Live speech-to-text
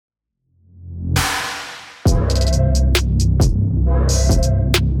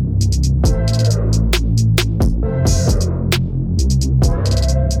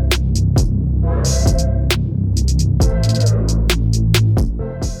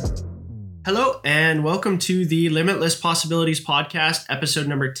and welcome to the Limitless Possibilities Podcast, episode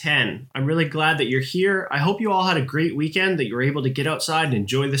number 10. I'm really glad that you're here. I hope you all had a great weekend, that you were able to get outside and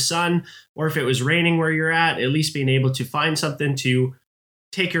enjoy the sun, or if it was raining where you're at least being able to find something to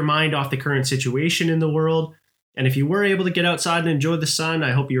take your mind off the current situation in the world. And if you were able to get outside and enjoy the sun,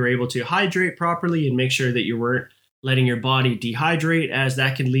 I hope you were able to hydrate properly and make sure that you weren't letting your body dehydrate, as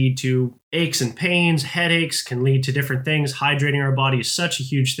that can lead to aches and pains, headaches, can lead to different things. Hydrating our body is such a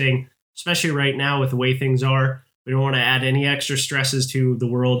huge thing, especially right now with the way things are. We don't want to add any extra stresses to the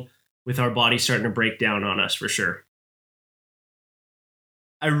world with our body starting to break down on us for sure.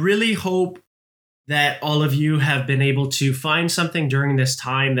 I really hope that all of you have been able to find something during this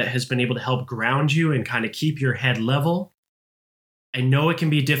time that has been able to help ground you and kind of keep your head level. I know it can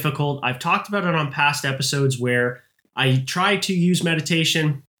be difficult. I've talked about it on past episodes where I try to use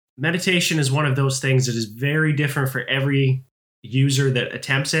meditation. Meditation is one of those things that is very different for every user that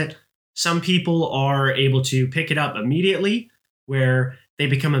attempts it. Some people are able to pick it up immediately, where they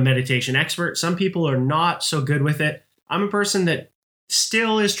become a meditation expert. Some people are not so good with it. I'm a person that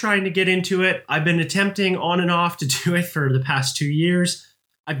still is trying to get into it. I've been attempting on and off to do it for the past 2 years.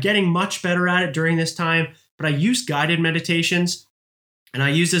 I'm getting much better at it during this time, but I use guided meditations, and I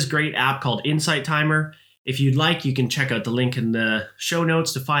use this great app called Insight Timer. If you'd like, you can check out the link in the show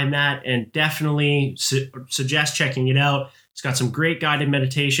notes to find that, and definitely suggest checking it out. It's got some great guided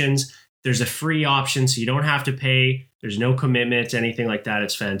meditations. There's a free option, so you don't have to pay. There's no commitment, anything like that.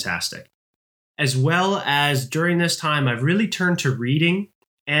 It's fantastic. As well as during this time, I've really turned to reading.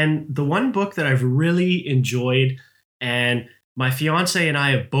 And the one book that I've really enjoyed, and my fiance and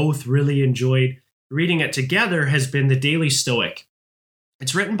I have both really enjoyed reading it together, has been The Daily Stoic.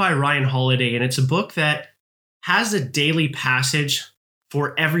 It's written by Ryan Holiday, and it's a book that has a daily passage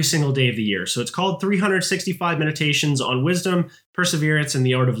for every single day of the year. So it's called 365 Meditations on Wisdom, Perseverance, and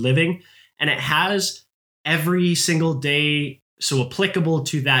the Art of Living. And it has every single day so applicable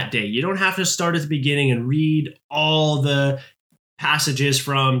to that day. You don't have to start at the beginning and read all the passages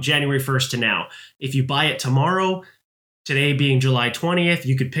from January 1st to now. If you buy it tomorrow, today being July 20th,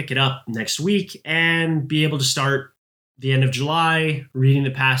 you could pick it up next week and be able to start the end of July reading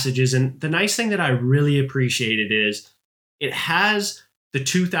the passages. And the nice thing that I really appreciated is it has the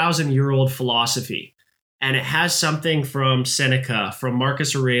 2,000-year-old philosophy, and it has something from Seneca, from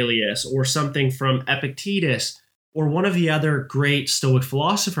Marcus Aurelius, or something from Epictetus, or one of the other great Stoic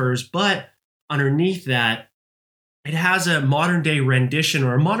philosophers. But underneath that, it has a modern day rendition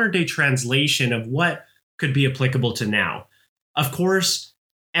or a modern day translation of what could be applicable to now. Of course,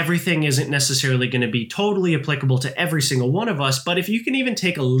 everything isn't necessarily going to be totally applicable to every single one of us, but if you can even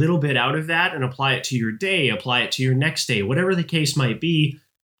take a little bit out of that and apply it to your day, apply it to your next day, whatever the case might be,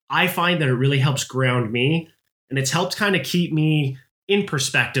 I find that it really helps ground me, and it's helped kind of keep me in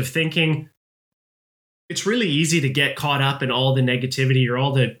perspective, thinking it's really easy to get caught up in all the negativity or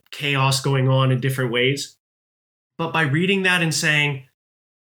all the chaos going on in different ways. But by reading that and saying,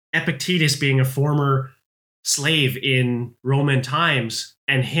 Epictetus being a former slave in Roman times,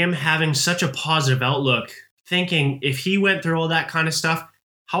 and him having such a positive outlook, thinking if he went through all that kind of stuff,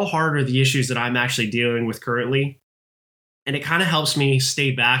 how hard are the issues that I'm actually dealing with currently? And it kind of helps me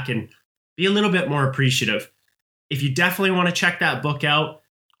stay back and be a little bit more appreciative. If you definitely want to check that book out,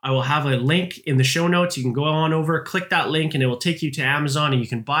 I will have a link in the show notes. You can go on over, click that link, and it will take you to Amazon, and you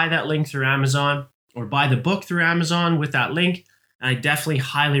can buy that link through Amazon or buy the book through Amazon with that link. And I definitely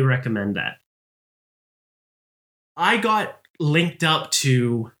highly recommend that. I got linked up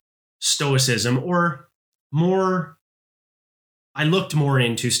to Stoicism, or more, I looked more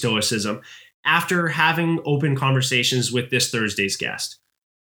into Stoicism after having open conversations with this Thursday's guest.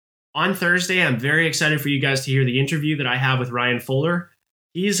 On Thursday, I'm very excited for you guys to hear the interview that I have with Ryan Fuller.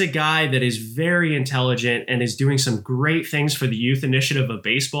 He's a guy that is very intelligent and is doing some great things for the youth initiative of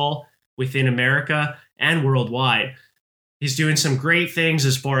baseball within America and worldwide. He's doing some great things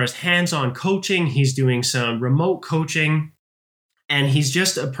as far as hands-on coaching. He's doing some remote coaching. And he's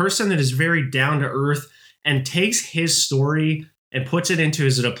just a person that is very down to earth and takes his story and puts it into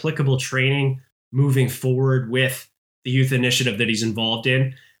his applicable training moving forward with the youth initiative that he's involved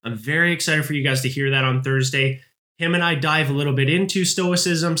in. I'm very excited for you guys to hear that on Thursday. Him and I dive a little bit into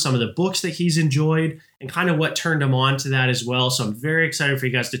Stoicism, some of the books that he's enjoyed, and kind of what turned him on to that as well. So I'm very excited for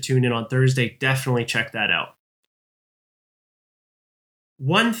you guys to tune in on Thursday. Definitely check that out.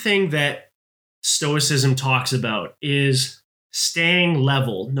 One thing that Stoicism talks about is staying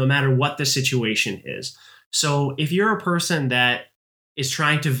level no matter what the situation is. So if you're a person that is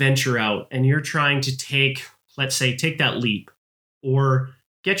trying to venture out and you're trying to take that leap or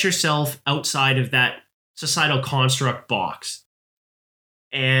get yourself outside of that societal construct box,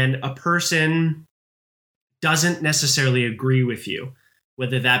 and a person doesn't necessarily agree with you,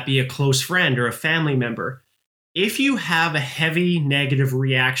 whether that be a close friend or a family member, if you have a heavy negative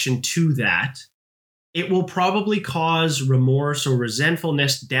reaction to that, it will probably cause remorse or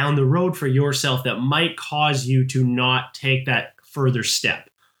resentfulness down the road for yourself that might cause you to not take that further step.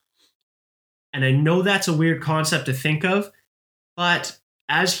 And I know that's a weird concept to think of, but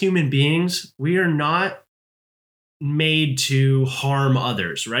as human beings, we are not made to harm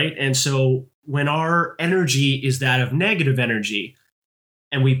others, right? And so when our energy is that of negative energy,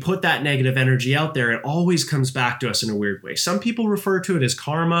 and we put that negative energy out there, it always comes back to us in a weird way. Some people refer to it as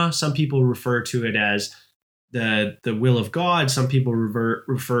karma. Some people refer to it as the will of God. Some people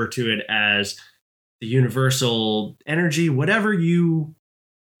refer to it as the universal energy. Whatever you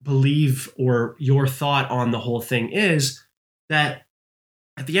believe or your thought on the whole thing is, that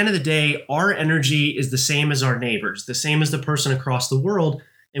at the end of the day, our energy is the same as our neighbors, the same as the person across the world,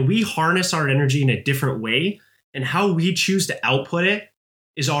 and we harness our energy in a different way. And how we choose to output it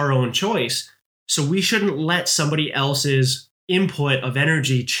is our own choice. So we shouldn't let somebody else's input of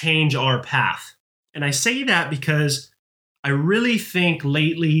energy change our path. And I say that because I really think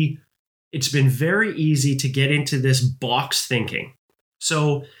lately it's been very easy to get into this box thinking.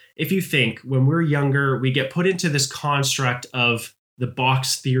 So if you think when we're younger, we get put into this construct of the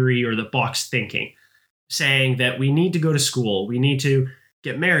box theory or the box thinking, saying that we need to go to school, we need to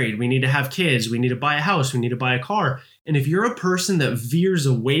get married, we need to have kids, we need to buy a house, we need to buy a car. And if you're a person that veers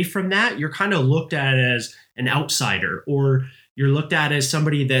away from that, you're kind of looked at as an outsider, or you're looked at as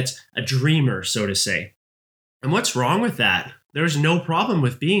somebody that's a dreamer, so to say. And what's wrong with that? There's no problem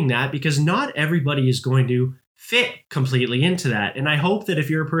with being that, because not everybody is going to fit completely into that. And I hope that if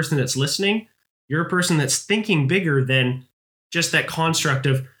you're a person that's listening, you're a person that's thinking bigger than just that construct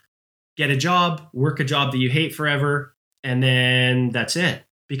of get a job, work a job that you hate forever, and then that's it.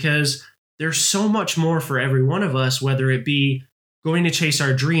 Because there's so much more for every one of us, whether it be going to chase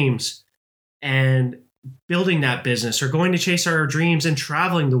our dreams and building that business, or going to chase our dreams and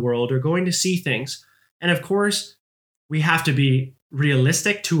traveling the world, or going to see things. And of course, we have to be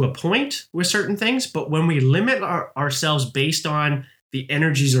realistic to a point with certain things, but when we limit ourselves based on the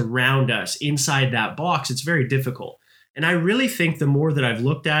energies around us inside that box, it's very difficult. And I really think the more that I've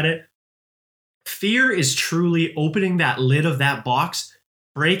looked at it, fear is truly opening that lid of that box,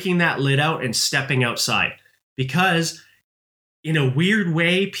 breaking that lid out and stepping outside. Because in a weird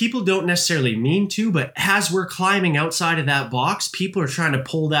way, people don't necessarily mean to, but as we're climbing outside of that box, people are trying to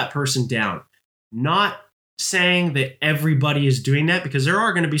pull that person down. Not saying that everybody is doing that, because there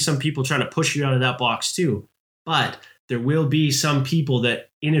are going to be some people trying to push you out of that box too. But there will be some people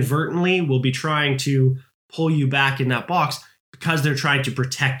that inadvertently will be trying to pull you back in that box because they're trying to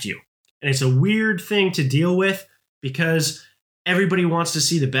protect you. And it's a weird thing to deal with, because everybody wants to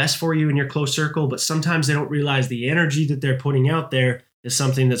see the best for you in your close circle, but sometimes they don't realize the energy that they're putting out there is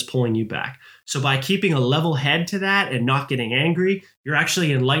something that's pulling you back. So by keeping a level head to that and not getting angry, you're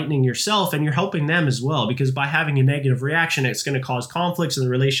actually enlightening yourself, and you're helping them as well, because by having a negative reaction, it's going to cause conflicts in the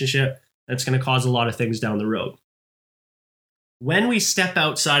relationship. That's going to cause a lot of things down the road. When we step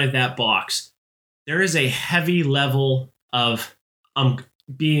outside of that box, there is a heavy level of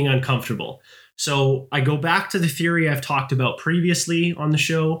being uncomfortable. So I go back to the theory I've talked about previously on the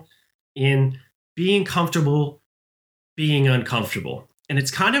show in being comfortable, being uncomfortable. And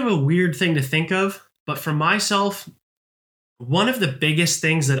it's kind of a weird thing to think of, but for myself, one of the biggest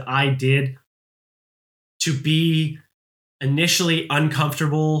things that I did to be initially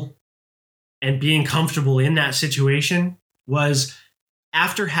uncomfortable and being comfortable in that situation was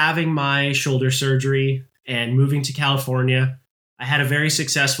after having my shoulder surgery and moving to California. I had a very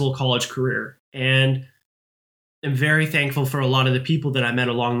successful college career, and I'm very thankful for a lot of the people that I met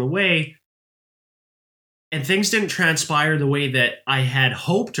along the way. And things didn't transpire the way that I had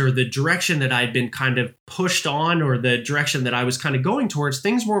hoped, or the direction that I'd been kind of pushed on, or the direction that I was kind of going towards.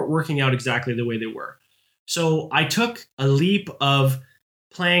 Things weren't working out exactly the way they were. So I took a leap of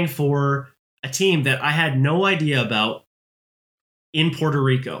playing for a team that I had no idea about in Puerto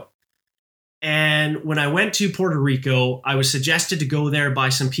Rico. And when I went to Puerto Rico, I was suggested to go there by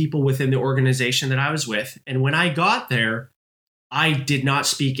some people within the organization that I was with. And when I got there, I did not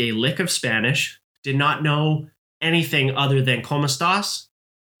speak a lick of Spanish, did not know anything other than ¿Cómo estás?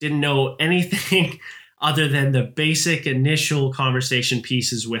 Didn't know anything other than the basic initial conversation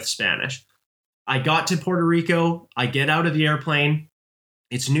pieces with Spanish. I got to Puerto Rico. I get out of the airplane.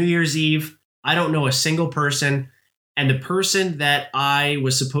 It's New Year's Eve. I don't know a single person. And the person that I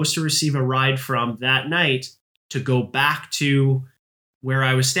was supposed to receive a ride from that night to go back to where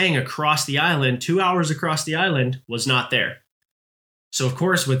I was staying across the island, 2 hours across the island, was not there. So, of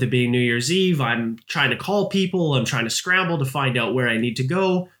course, with it being New Year's Eve, I'm trying to call people. I'm trying to scramble to find out where I need to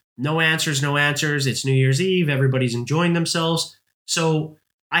go. No answers, no answers. It's New Year's Eve. Everybody's enjoying themselves. So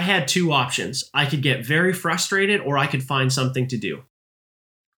I had two options. I could get very frustrated or I could find something to do.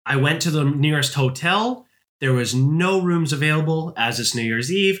 I went to the nearest hotel. There was no rooms available as it's New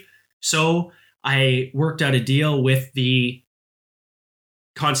Year's Eve. So I worked out a deal with the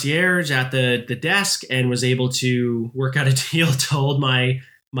concierge at the desk and was able to work out a deal to hold my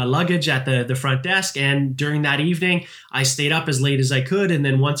luggage at the front desk. And during that evening, I stayed up as late as I could. And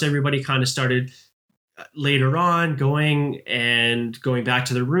then once everybody kind of started later on going back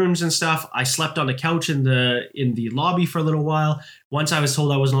to their rooms and stuff, I slept on the couch in the lobby for a little while. Once I was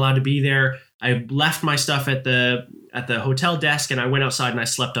told I wasn't allowed to be there, I left my stuff at the hotel desk and I went outside and I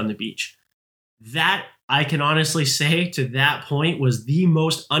slept on the beach. That, I can honestly say, to that point was the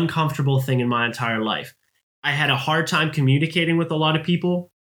most uncomfortable thing in my entire life. I had a hard time communicating with a lot of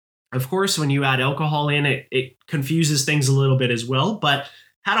people. Of course, when you add alcohol in, it confuses things a little bit as well, but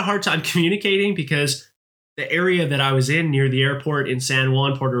had a hard time communicating because the area that I was in near the airport in San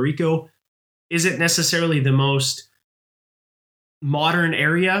Juan, Puerto Rico, isn't necessarily the most modern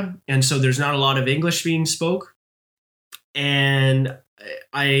area. And so there's not a lot of English being spoke. And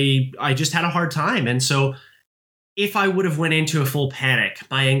I just had a hard time. And so if I would have went into a full panic,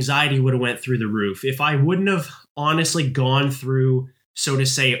 my anxiety would have went through the roof. If I wouldn't have honestly gone through, so to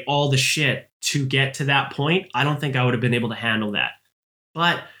say, all the shit to get to that point, I don't think I would have been able to handle that.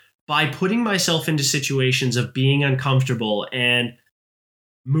 But by putting myself into situations of being uncomfortable and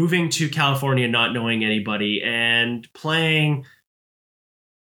moving to California, not knowing anybody, and playing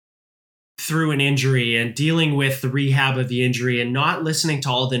through an injury and dealing with the rehab of the injury and not listening to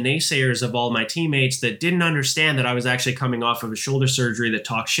all the naysayers of all my teammates that didn't understand that I was actually coming off of a shoulder surgery that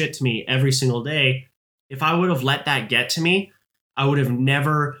talked shit to me every single day. If I would have let that get to me, I would have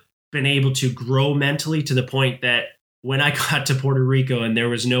never been able to grow mentally to the point that when I got to Puerto Rico and there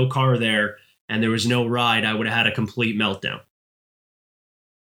was no car there and there was no ride, I would have had a complete meltdown.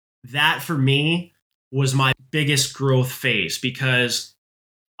 That for me was my biggest growth phase because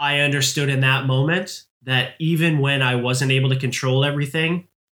I understood in that moment that even when I wasn't able to control everything,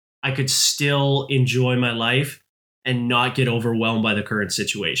 I could still enjoy my life and not get overwhelmed by the current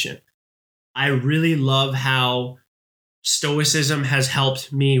situation. I really love how Stoicism has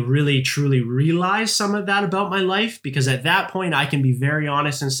helped me really truly realize some of that about my life, because at that point I can be very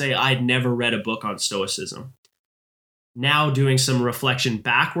honest and say I'd never read a book on Stoicism. Now doing some reflection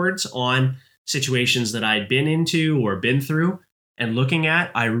backwards on situations that I'd been into or been through and looking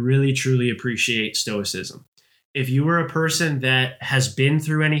at, I really truly appreciate Stoicism. If you are a person that has been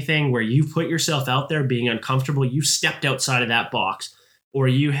through anything where you put yourself out there being uncomfortable, you stepped outside of that box, or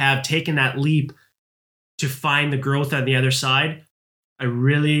you have taken that leap to find the growth on the other side, I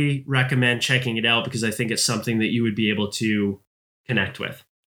really recommend checking it out because I think it's something that you would be able to connect with.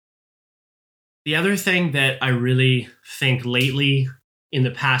 The other thing that I really think lately in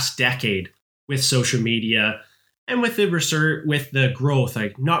the past decade with social media and with the growth,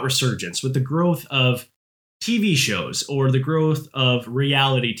 like not resurgence, with the growth of TV shows or the growth of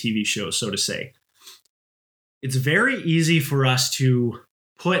reality TV shows, so to say, it's very easy for us to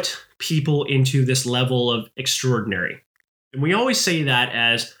put people into this level of extraordinary. And we always say that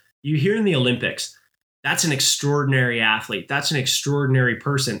as you hear in the Olympics, that's an extraordinary athlete. That's an extraordinary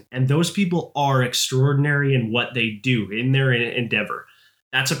person. And those people are extraordinary in what they do in their endeavor.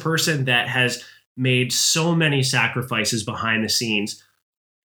 That's a person that has made so many sacrifices behind the scenes.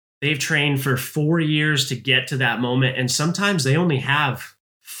 They've trained for 4 years to get to that moment. And sometimes they only have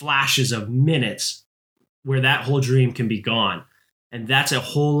flashes of minutes where that whole dream can be gone. And that's a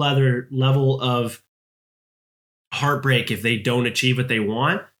whole other level of heartbreak if they don't achieve what they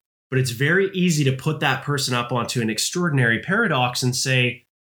want. But it's very easy to put that person up onto an extraordinary paradox and say,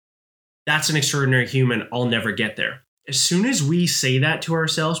 that's an extraordinary human, I'll never get there. As soon as we say that to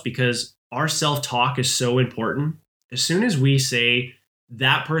ourselves, because our self-talk is so important, as soon as we say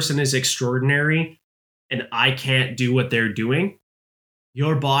that person is extraordinary and I can't do what they're doing,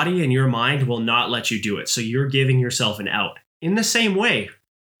 your body and your mind will not let you do it. So you're giving yourself an out. In the same way,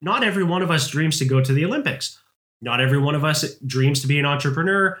 not every one of us dreams to go to the Olympics. Not every one of us dreams to be an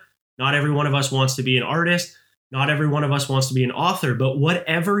entrepreneur. Not every one of us wants to be an artist. Not every one of us wants to be an author. But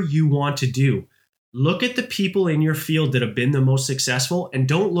whatever you want to do, look at the people in your field that have been the most successful and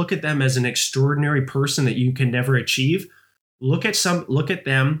don't look at them as an extraordinary person that you can never achieve. Look at some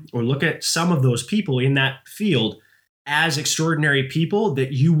of those people in that field as extraordinary people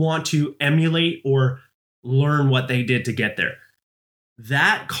that you want to emulate or learn what they did to get there.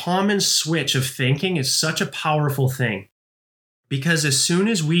 That common switch of thinking is such a powerful thing. Because as soon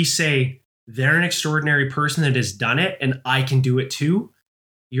as we say they're an extraordinary person that has done it and I can do it too,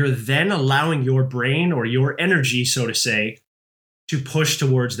 you're then allowing your brain or your energy, so to say, to push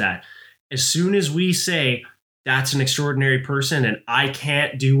towards that. As soon as we say that's an extraordinary person and I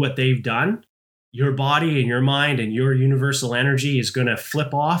can't do what they've done, your body and your mind and your universal energy is going to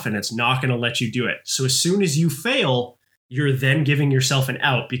flip off and it's not going to let you do it. So as soon as you fail, you're then giving yourself an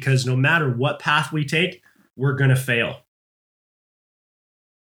out, because no matter what path we take, we're going to fail.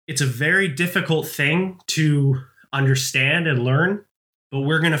 It's a very difficult thing to understand and learn, but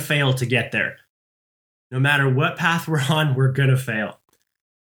we're going to fail to get there. No matter what path we're on, we're going to fail.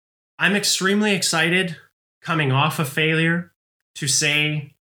 I'm extremely excited coming off of failure to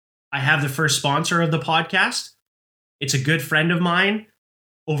say I have the first sponsor of the podcast. It's a good friend of mine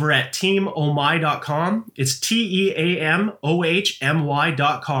over at teamohmy.com. It's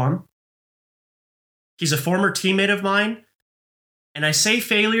teamohmy.com. He's a former teammate of mine. And I say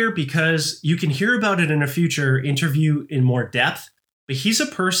failure because you can hear about it in a future interview in more depth. But he's a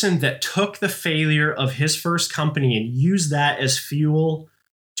person that took the failure of his first company and used that as fuel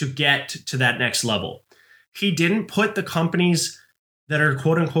to get to that next level. He didn't put the companies that are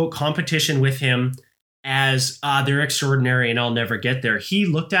quote unquote competition with him as they're extraordinary and I'll never get there. He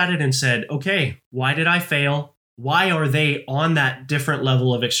looked at it and said, okay, why did I fail? Why are they on that different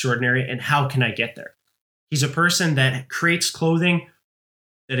level of extraordinary and how can I get there? He's a person that creates clothing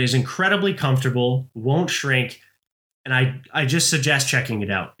that is incredibly comfortable, won't shrink, and I just suggest checking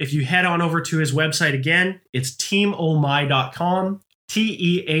it out. If you head on over to his website again, it's teamohmy.com,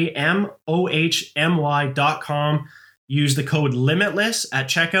 teamohmy.com. Use the code Limitless at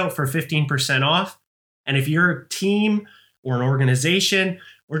checkout for 15% off. And if you're a team or an organization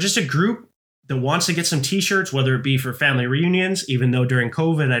or just a group that wants to get some t-shirts, whether it be for family reunions, even though during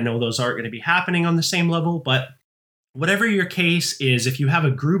COVID, I know those aren't going to be happening on the same level, but whatever your case is, if you have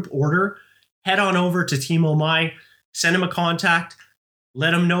a group order, head on over to Team Omy, send him a contact,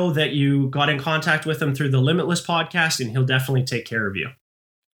 let him know that you got in contact with him through the Limitless podcast, and he'll definitely take care of you.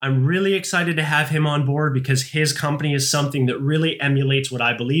 I'm really excited to have him on board because his company is something that really emulates what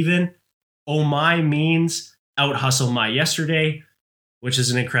I believe in. Omy means out hustle my yesterday, which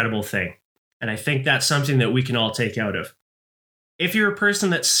is an incredible thing. And I think that's something that we can all take out of. If you're a person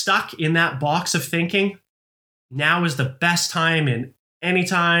that's stuck in that box of thinking, now is the best time in any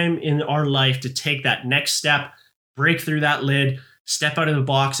time in our life to take that next step, break through that lid, step out of the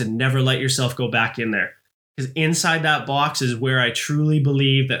box and never let yourself go back in there. Because inside that box is where I truly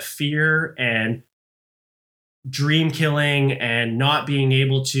believe that fear and dream killing and not being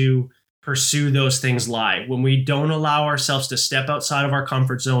able to pursue those things lie. When we don't allow ourselves to step outside of our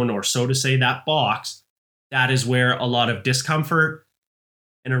comfort zone, or so to say, that box, that is where a lot of discomfort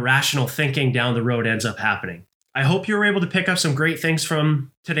and irrational thinking down the road ends up happening. I hope you were able to pick up some great things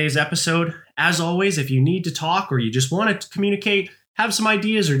from today's episode. As always, if you need to talk or you just want to communicate, have some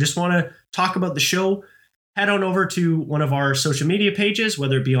ideas, or just want to talk about the show, head on over to one of our social media pages,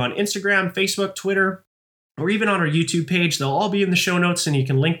 whether it be on Instagram, Facebook, Twitter, or even on our YouTube page. They'll all be in the show notes and you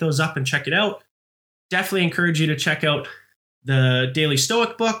can link those up and check it out. Definitely encourage you to check out the Daily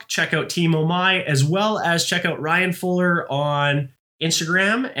Stoic book, check out Team Omy, as well as check out Ryan Fuller on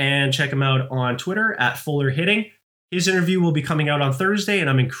Instagram and check him out on Twitter at Fuller Hitting. His interview will be coming out on Thursday and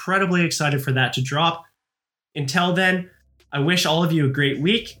I'm incredibly excited for that to drop. Until then, I wish all of you a great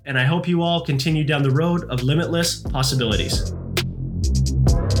week and I hope you all continue down the road of limitless possibilities.